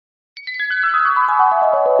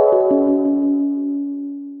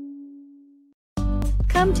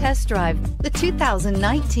Come test drive the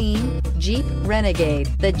 2019 Jeep Renegade.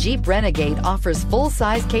 The Jeep Renegade offers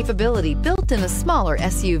full-size capability built in a smaller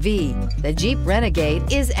SUV. The Jeep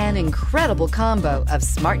Renegade is an incredible combo of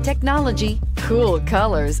smart technology, cool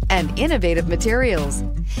colors, and innovative materials.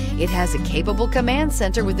 It has a capable command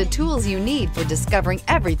center with the tools you need for discovering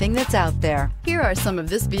everything that's out there. Here are some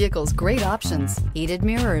of this vehicle's great options: heated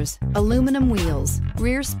mirrors, aluminum wheels,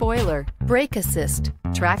 rear spoiler, brake assist,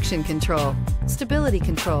 traction control, stability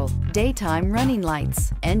control, daytime running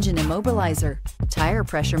lights, engine immobilizer, tire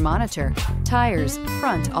pressure monitor, tires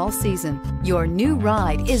front all season. Your new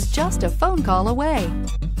ride is just a phone call away.